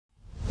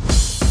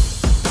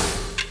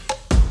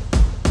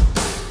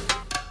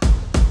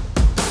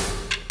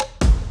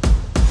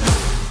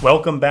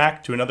Welcome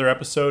back to another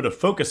episode of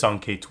Focus on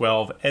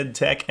K-12,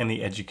 EdTech, and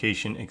the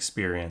Education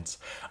Experience.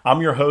 I'm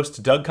your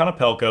host, Doug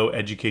Konopelko,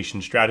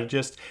 Education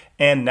Strategist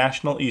and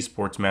National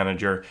Esports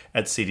Manager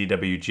at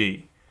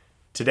CDWG.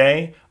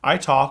 Today, I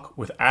talk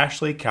with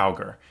Ashley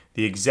Cowger,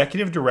 the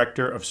Executive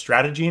Director of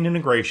Strategy and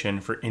Integration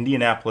for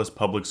Indianapolis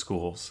Public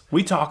Schools.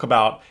 We talk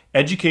about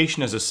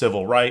education as a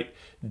civil right,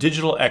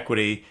 digital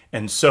equity,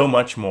 and so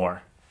much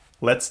more.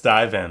 Let's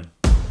dive in.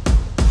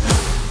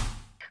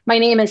 My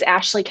name is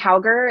Ashley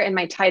Cowger, and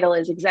my title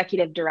is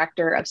Executive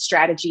Director of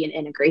Strategy and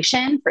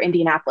Integration for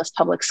Indianapolis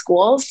Public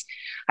Schools.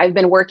 I've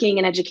been working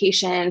in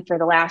education for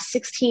the last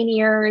 16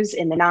 years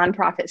in the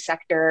nonprofit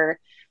sector,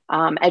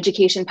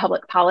 education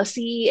public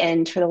policy,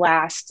 and for the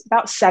last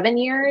about 7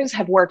 years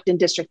have worked in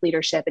district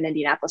leadership in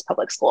Indianapolis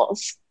Public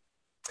Schools.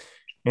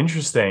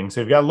 Interesting.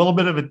 So you've got a little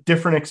bit of a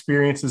different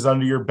experiences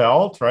under your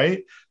belt,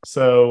 right?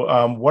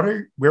 So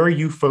where are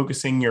you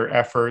focusing your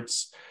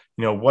efforts?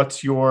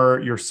 What's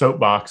your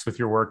soapbox with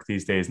your work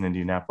these days in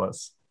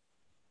Indianapolis?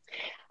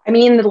 I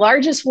mean, the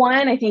largest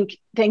one, I think,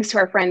 thanks to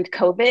our friend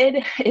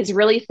COVID, is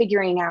really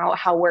figuring out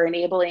how we're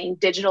enabling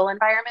digital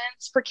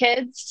environments for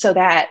kids so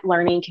that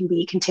learning can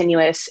be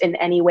continuous in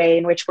any way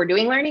in which we're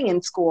doing learning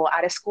in school,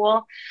 out of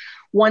school.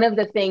 One of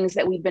the things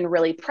that we've been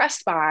really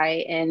pressed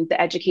by in the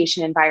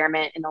education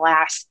environment in the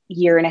last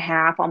year and a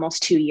half,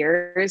 almost 2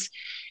 years,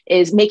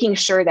 is making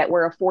sure that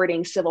we're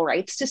affording civil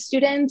rights to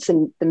students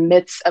in the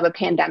midst of a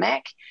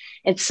pandemic.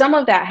 And some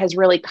of that has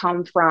really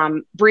come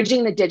from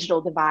bridging the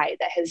digital divide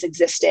that has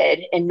existed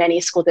in many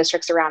school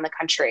districts around the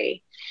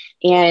country.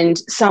 And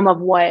some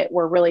of what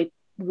we're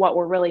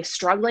really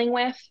struggling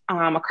with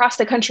across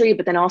the country,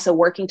 but then also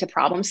working to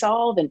problem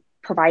solve and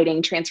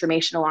providing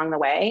transformation along the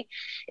way,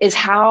 is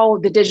how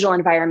the digital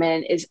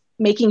environment is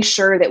making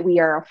sure that we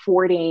are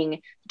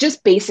affording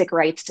just basic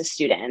rights to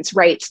students,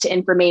 rights to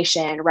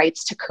information,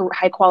 rights to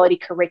high quality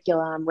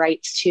curriculum,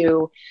 rights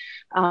to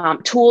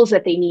tools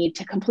that they need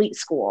to complete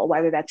school,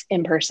 whether that's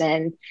in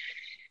person,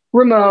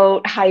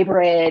 remote,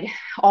 hybrid,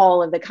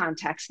 all of the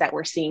contexts that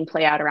we're seeing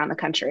play out around the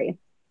country.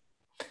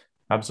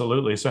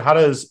 Absolutely. So how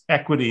does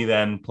equity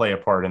then play a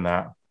part in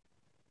that?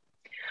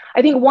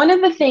 I think one of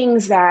the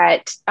things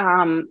that,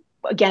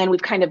 again,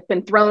 we've kind of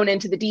been thrown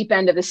into the deep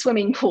end of the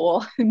swimming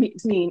pool,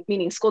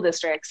 meaning school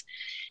districts,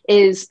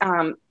 is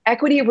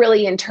equity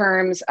really in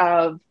terms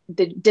of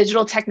the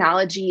digital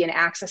technology and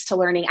access to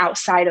learning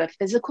outside of a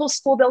physical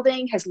school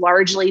building has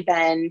largely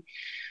been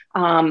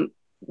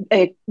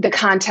the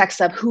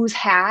context of who's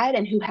had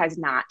and who has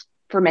not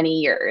for many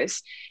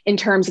years in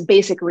terms of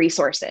basic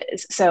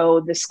resources. So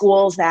the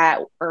schools that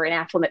are in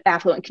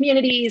affluent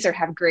communities or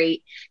have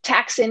great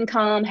tax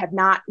income have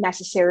not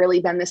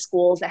necessarily been the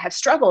schools that have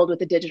struggled with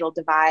the digital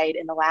divide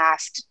in the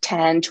last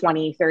 10,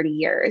 20, 30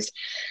 years.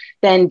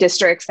 Then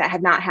districts that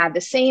have not had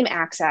the same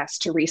access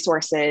to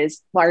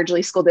resources,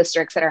 largely school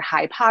districts that are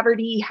high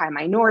poverty, high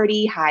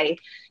minority, high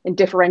and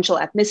differential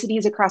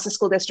ethnicities across the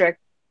school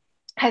district,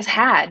 has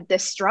had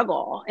this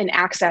struggle in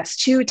access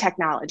to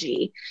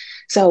technology.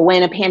 So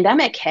when a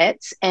pandemic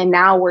hits and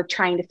now we're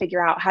trying to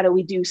figure out how do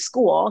we do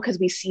school because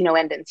we see no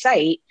end in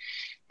sight,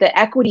 the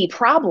equity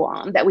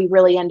problem that we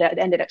really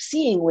ended up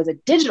seeing was a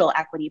digital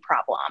equity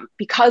problem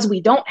because we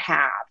don't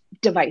have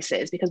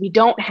devices, because we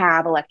don't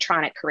have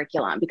electronic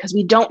curriculum, because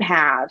we don't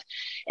have,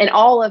 and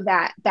all of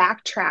that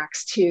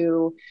backtracks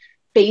to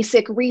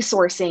basic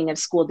resourcing of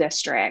school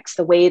districts,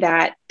 the way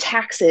that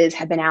taxes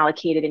have been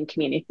allocated in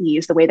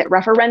communities, the way that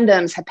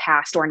referendums have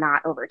passed or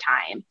not over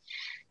time.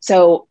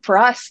 So for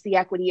us, the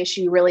equity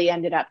issue really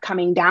ended up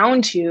coming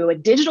down to a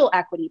digital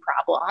equity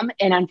problem.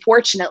 And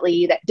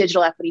unfortunately, that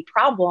digital equity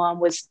problem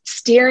was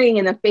staring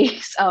in the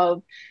face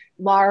of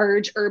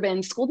large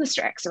urban school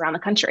districts around the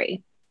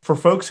country. For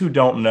folks who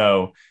don't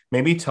know,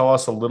 maybe tell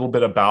us a little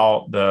bit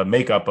about the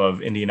makeup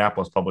of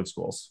Indianapolis Public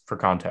Schools for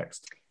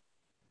context.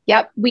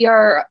 Yep, we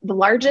are the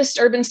largest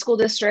urban school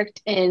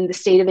district in the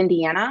state of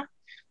Indiana.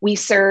 We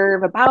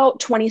serve about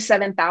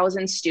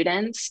 27,000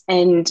 students,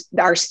 and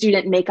our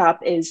student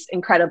makeup is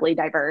incredibly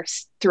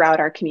diverse throughout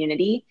our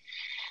community.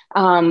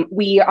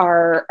 We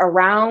are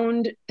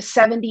around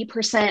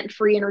 70%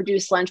 free and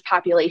reduced lunch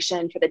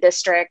population for the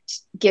district,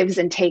 gives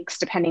and takes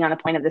depending on the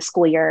point of the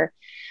school year.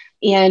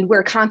 And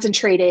we're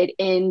concentrated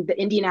in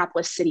the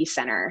Indianapolis City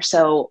Center.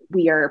 So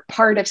we are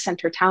part of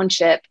Center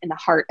Township in the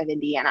heart of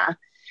Indiana.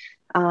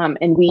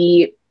 And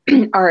we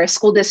are a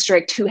school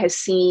district who has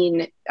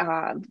seen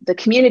the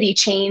community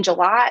change a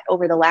lot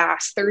over the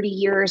last 30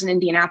 years in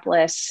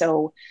Indianapolis.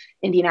 So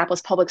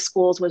Indianapolis Public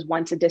Schools was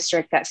once a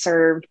district that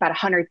served about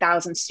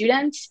 100,000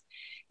 students.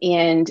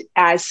 And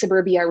as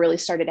suburbia really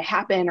started to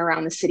happen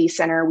around the city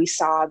center, we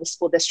saw the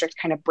school district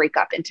kind of break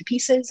up into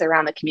pieces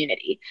around the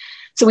community.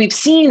 So we've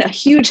seen a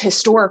huge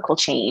historical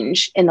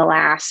change in the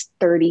last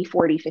 30,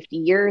 40, 50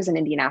 years in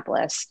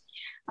Indianapolis.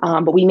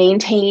 But we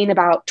maintain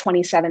about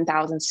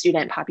 27,000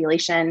 student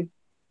population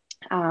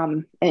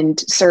and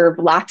serve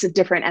lots of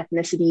different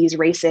ethnicities,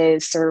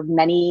 races, serve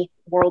many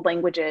world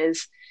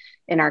languages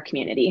in our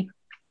community.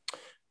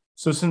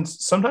 So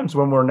since sometimes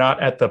when we're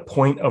not at the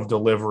point of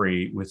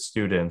delivery with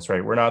students,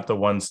 right, we're not the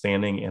one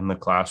standing in the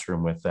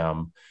classroom with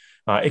them,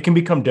 it can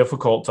become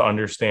difficult to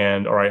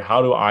understand, all right,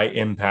 how do I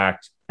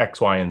impact X,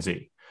 Y, and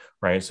Z,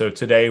 right? So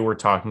today we're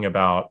talking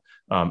about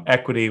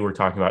equity, we're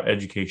talking about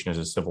education as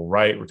a civil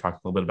right, we're talking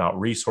a little bit about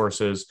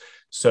resources.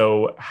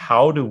 So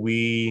how do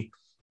we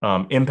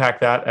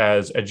impact that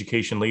as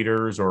education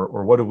leaders,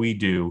 or what do we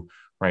do,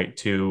 right,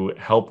 to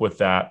help with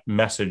that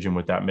message and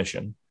with that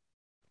mission?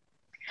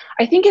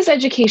 I think as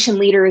education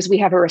leaders, we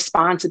have a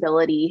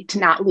responsibility to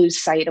not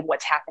lose sight of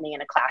what's happening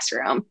in a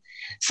classroom.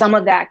 Some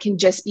of that can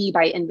just be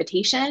by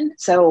invitation.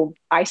 So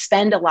I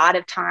spend a lot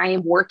of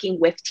time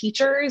working with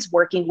teachers,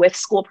 working with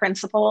school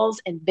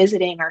principals, and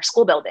visiting our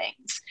school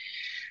buildings.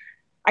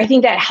 I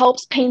think that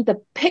helps paint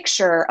the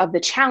picture of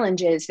the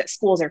challenges that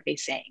schools are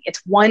facing.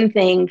 It's one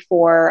thing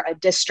for a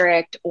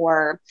district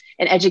or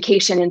an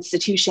education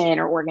institution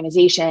or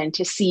organization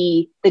to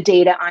see the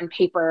data on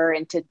paper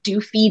and to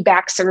do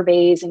feedback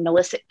surveys and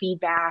elicit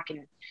feedback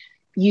and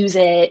use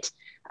it.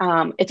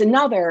 It's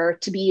another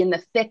to be in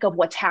the thick of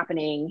what's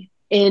happening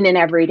in an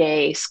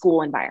everyday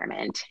school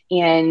environment.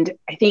 And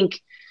I think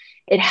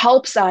it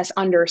helps us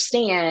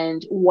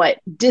understand what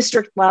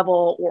district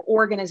level or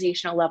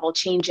organizational level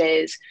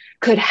changes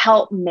could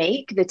help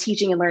make the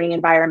teaching and learning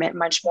environment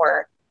much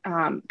more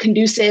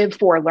conducive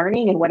for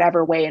learning in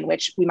whatever way in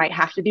which we might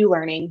have to do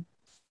learning,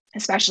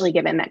 especially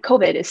given that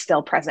COVID is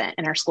still present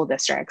in our school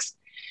districts.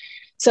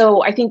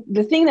 So I think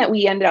the thing that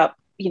we end up,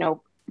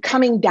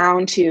 coming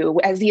down to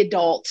as the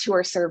adults who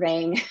are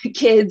serving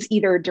kids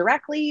either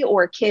directly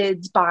or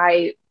kids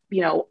by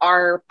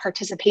our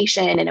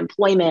participation and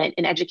employment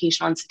in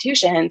educational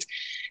institutions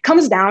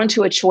comes down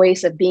to a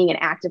choice of being an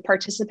active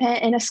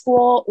participant in a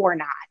school or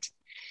not.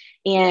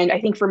 And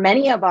I think for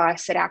many of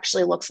us, it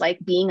actually looks like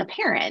being a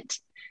parent.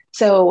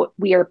 So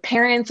we are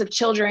parents of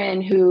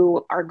children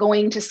who are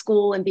going to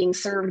school and being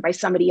served by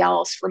somebody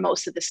else for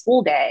most of the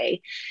school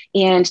day.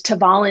 And to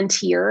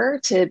volunteer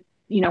to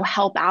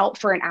help out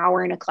for an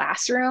hour in a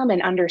classroom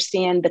and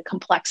understand the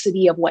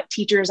complexity of what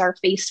teachers are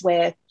faced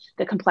with,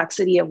 the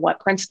complexity of what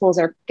principals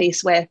are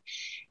faced with,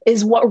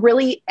 is what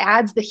really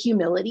adds the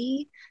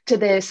humility to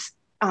this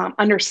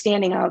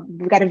understanding of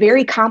we've got a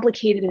very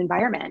complicated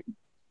environment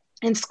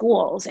in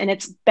schools. And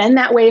it's been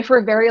that way for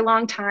a very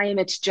long time.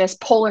 It's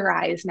just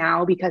polarized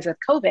now because of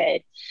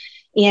COVID.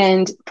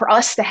 And for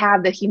us to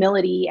have the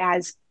humility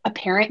as a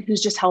parent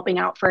who's just helping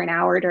out for an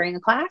hour during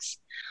a class,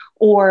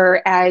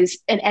 or as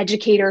an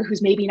educator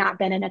who's maybe not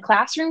been in a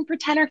classroom for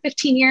 10 or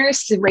 15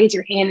 years, to raise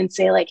your hand and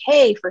say like,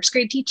 hey, first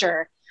grade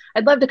teacher,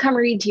 I'd love to come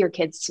read to your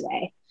kids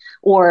today.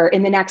 Or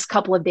in the next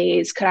couple of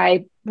days, could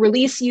I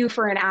release you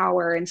for an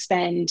hour and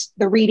spend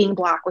the reading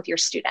block with your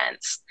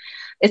students?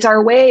 It's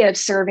our way of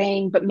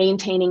serving, but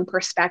maintaining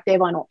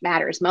perspective on what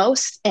matters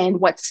most and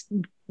what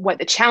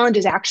the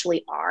challenges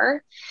actually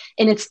are.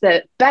 And it's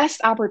the best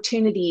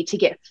opportunity to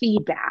get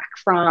feedback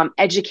from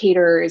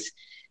educators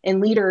and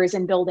leaders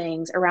in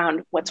buildings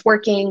around what's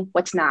working,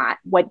 what's not.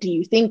 What do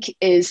you think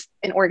is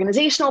an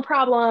organizational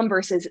problem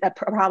versus a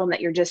problem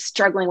that you're just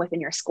struggling with in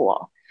your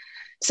school?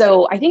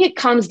 So I think it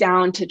comes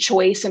down to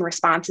choice and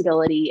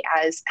responsibility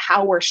as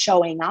how we're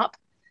showing up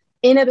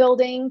in a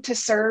building to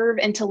serve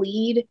and to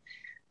lead.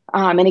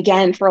 And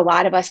again, for a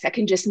lot of us, that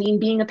can just mean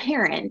being a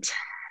parent.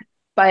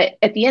 But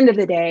at the end of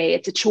the day,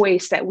 it's a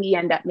choice that we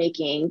end up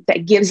making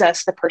that gives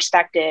us the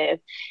perspective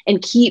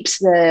and keeps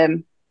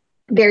the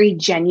very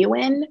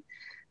genuine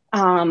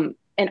and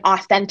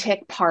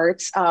authentic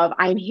parts of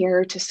I'm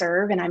here to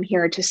serve, and I'm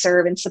here to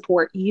serve and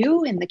support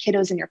you and the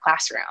kiddos in your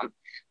classroom,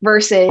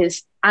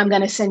 versus I'm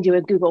going to send you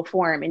a Google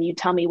form and you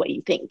tell me what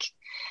you think.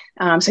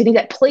 So I think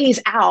that plays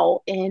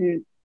out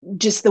in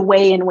just the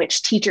way in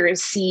which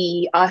teachers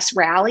see us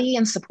rally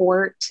and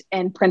support,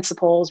 and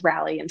principals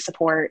rally and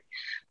support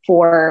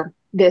for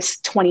this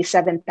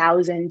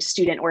 27,000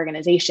 student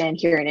organization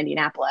here in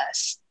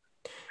Indianapolis.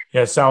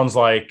 Yeah, it sounds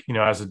like,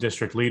 as a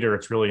district leader,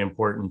 it's really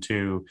important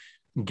to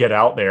get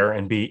out there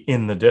and be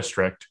in the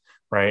district,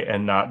 right?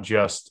 And not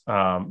just,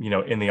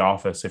 in the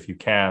office if you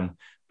can.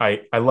 I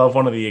love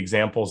one of the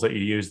examples that you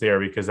used there,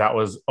 because that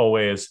was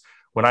always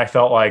when I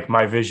felt like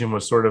my vision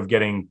was sort of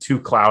getting too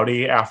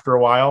cloudy after a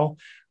while,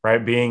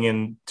 right? Being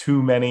in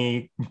too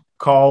many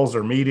calls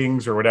or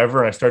meetings or whatever.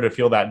 And I started to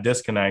feel that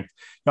disconnect.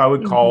 I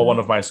would call one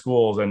of my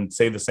schools and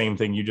say the same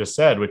thing you just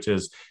said, which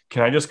is,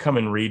 can I just come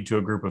and read to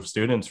a group of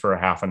students for a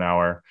half an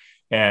hour?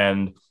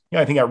 And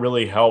I think that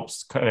really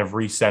helps kind of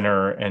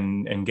recenter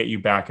and get you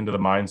back into the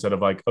mindset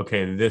of like,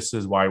 okay, this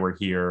is why we're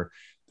here.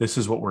 This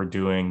is what we're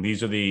doing.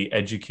 These are the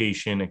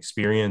education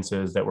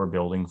experiences that we're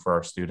building for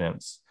our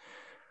students.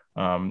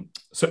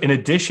 So in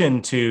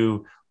addition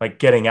to like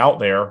getting out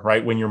there,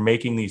 right, when you're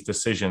making these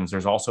decisions,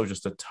 there's also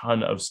just a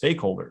ton of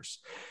stakeholders.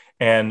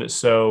 And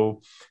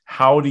so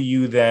how do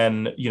you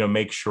then,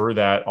 make sure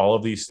that all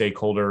of these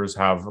stakeholders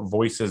have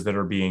voices that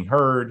are being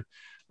heard?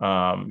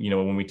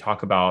 When we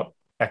talk about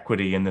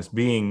equity and this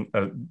being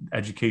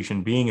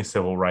education being a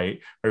civil right,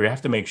 we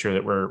have to make sure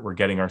that we're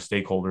getting our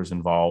stakeholders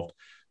involved.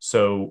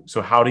 So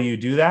how do you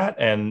do that?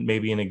 And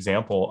maybe an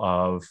example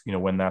of,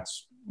 when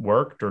that's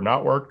worked or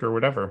not worked or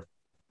whatever.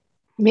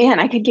 Man,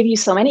 I could give you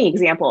so many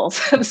examples,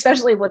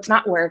 especially what's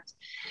not worked.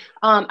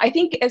 I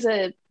think as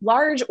a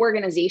large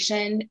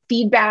organization,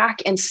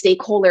 feedback and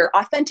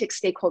authentic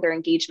stakeholder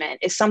engagement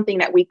is something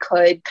that we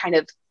could kind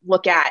of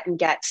look at and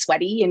get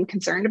sweaty and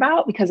concerned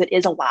about because it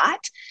is a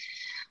lot.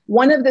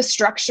 One of the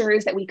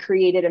structures that we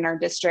created in our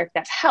district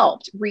that's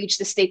helped reach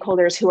the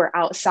stakeholders who are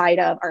outside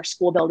of our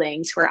school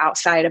buildings, who are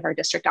outside of our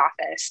district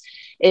office,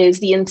 is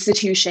the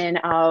institution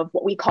of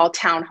what we call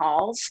town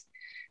halls.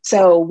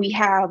 So we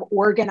have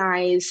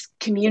organized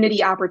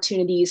community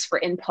opportunities for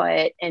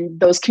input, and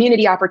those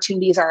community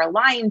opportunities are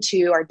aligned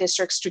to our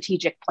district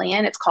strategic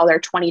plan. It's called our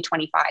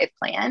 2025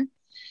 plan.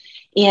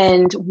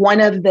 And one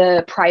of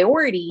the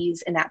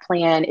priorities in that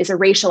plan is a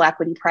racial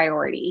equity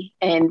priority.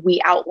 And we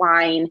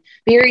outline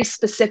very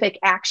specific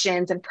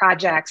actions and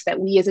projects that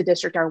we as a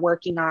district are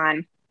working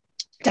on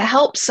to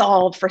help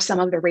solve for some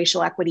of the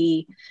racial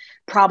equity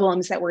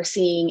problems that we're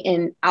seeing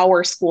in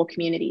our school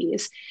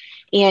communities.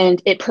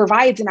 And it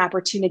provides an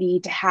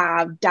opportunity to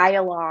have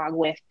dialogue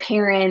with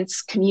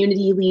parents,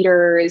 community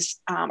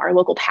leaders, our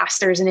local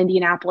pastors in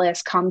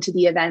Indianapolis come to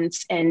the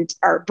events and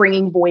are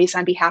bringing voice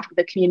on behalf of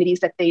the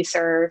communities that they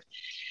serve.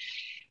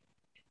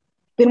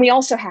 Then we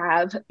also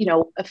have,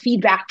 a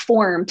feedback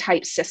form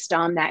type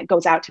system that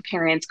goes out to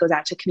parents, goes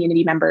out to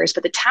community members.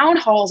 But the town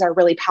halls are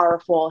really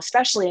powerful,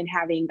 especially in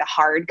having the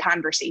hard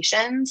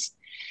conversations.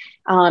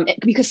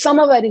 Because some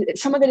of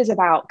it is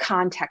about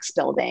context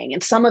building,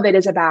 and some of it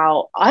is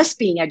about us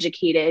being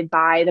educated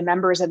by the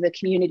members of the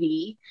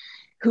community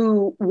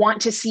who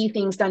want to see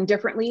things done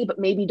differently, but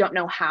maybe don't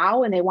know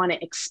how, and they want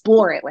to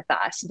explore it with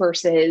us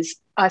versus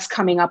us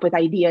coming up with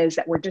ideas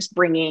that we're just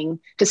bringing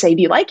to say,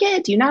 do you like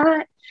it? Do you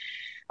not?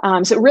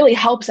 So it really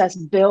helps us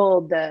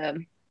build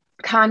the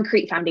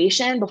concrete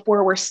foundation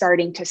before we're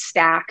starting to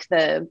stack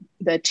the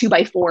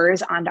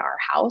 2x4s onto our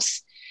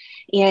house.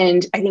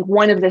 And I think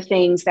one of the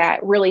things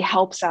that really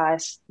helps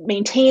us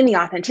maintain the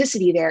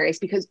authenticity there is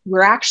because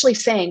we're actually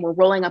saying we're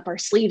rolling up our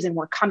sleeves and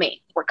we're coming.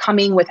 We're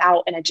coming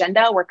without an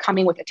agenda. We're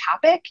coming with a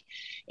topic.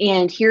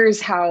 And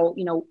here's how,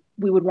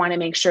 we would want to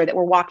make sure that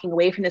we're walking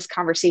away from this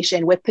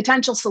conversation with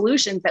potential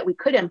solutions that we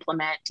could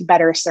implement to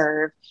better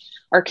serve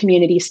our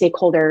community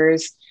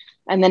stakeholders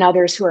and then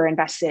others who are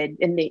invested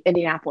in the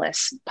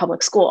Indianapolis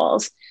Public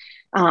Schools.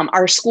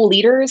 Our school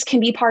leaders can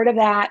be part of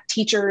that.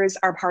 Teachers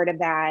are part of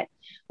that.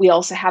 We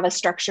also have a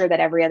structure that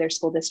every other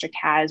school district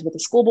has with a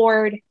school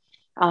board.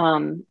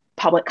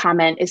 Public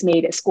comment is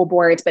made at school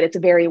boards, but it's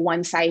a very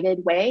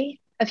one-sided way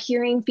of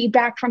hearing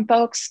feedback from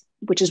folks,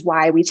 which is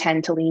why we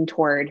tend to lean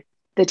toward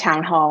the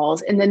town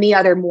halls. And then the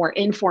other more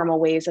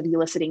informal ways of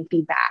eliciting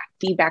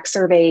feedback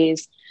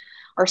surveys.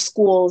 Our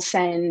schools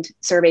send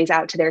surveys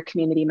out to their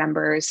community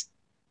members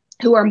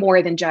who are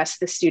more than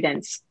just the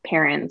students,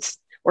 parents,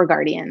 or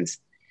guardians.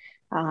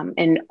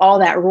 And all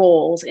that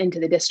rolls into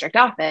the district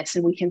office,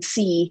 and we can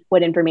see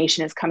what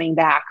information is coming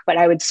back. But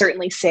I would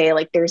certainly say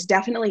there's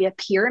definitely a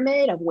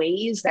pyramid of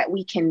ways that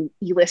we can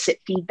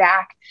elicit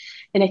feedback.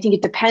 And I think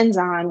it depends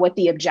on what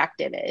the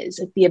objective is.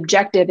 If the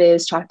objective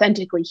is to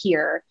authentically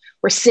hear,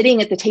 we're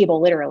sitting at the table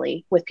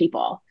literally with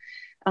people.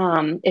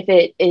 If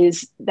it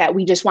is that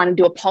we just want to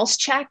do a pulse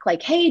check,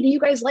 hey, do you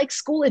guys like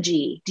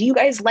Schoology? Do you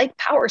guys like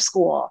Power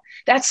School?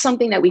 That's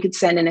something that we could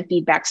send in a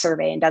feedback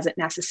survey and doesn't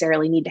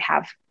necessarily need to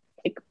have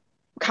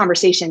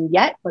conversation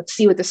yet. Let's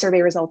see what the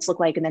survey results look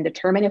like and then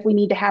determine if we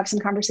need to have some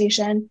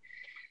conversation.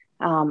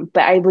 But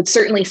I would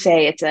certainly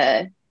say it's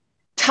a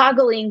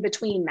toggling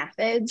between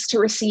methods to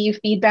receive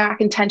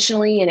feedback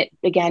intentionally. And it,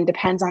 again,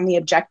 depends on the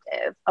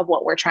objective of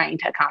what we're trying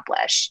to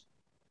accomplish.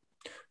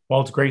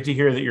 Well, it's great to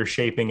hear that you're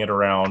shaping it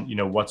around,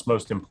 what's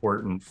most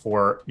important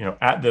for,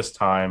 at this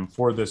time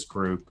for this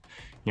group,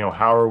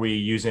 how are we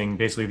using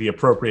basically the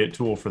appropriate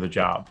tool for the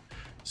job?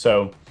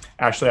 So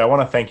Ashley, I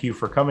want to thank you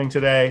for coming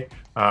today.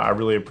 I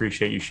really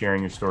appreciate you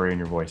sharing your story and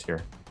your voice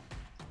here.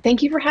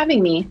 Thank you for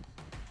having me.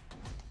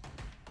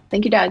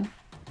 Thank you, Doug.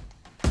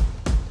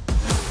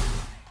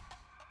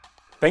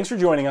 Thanks for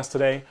joining us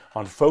today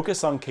on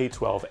Focus on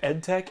K-12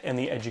 EdTech and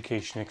the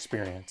Education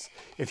Experience.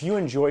 If you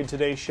enjoyed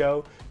today's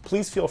show,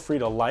 please feel free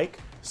to like,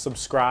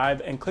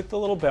 subscribe, and click the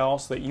little bell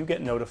so that you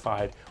get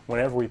notified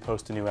whenever we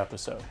post a new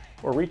episode.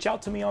 Or reach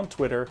out to me on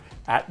Twitter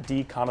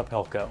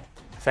 @dconopelco.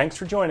 Thanks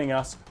for joining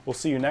us. We'll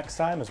see you next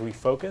time as we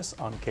focus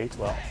on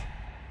K-12.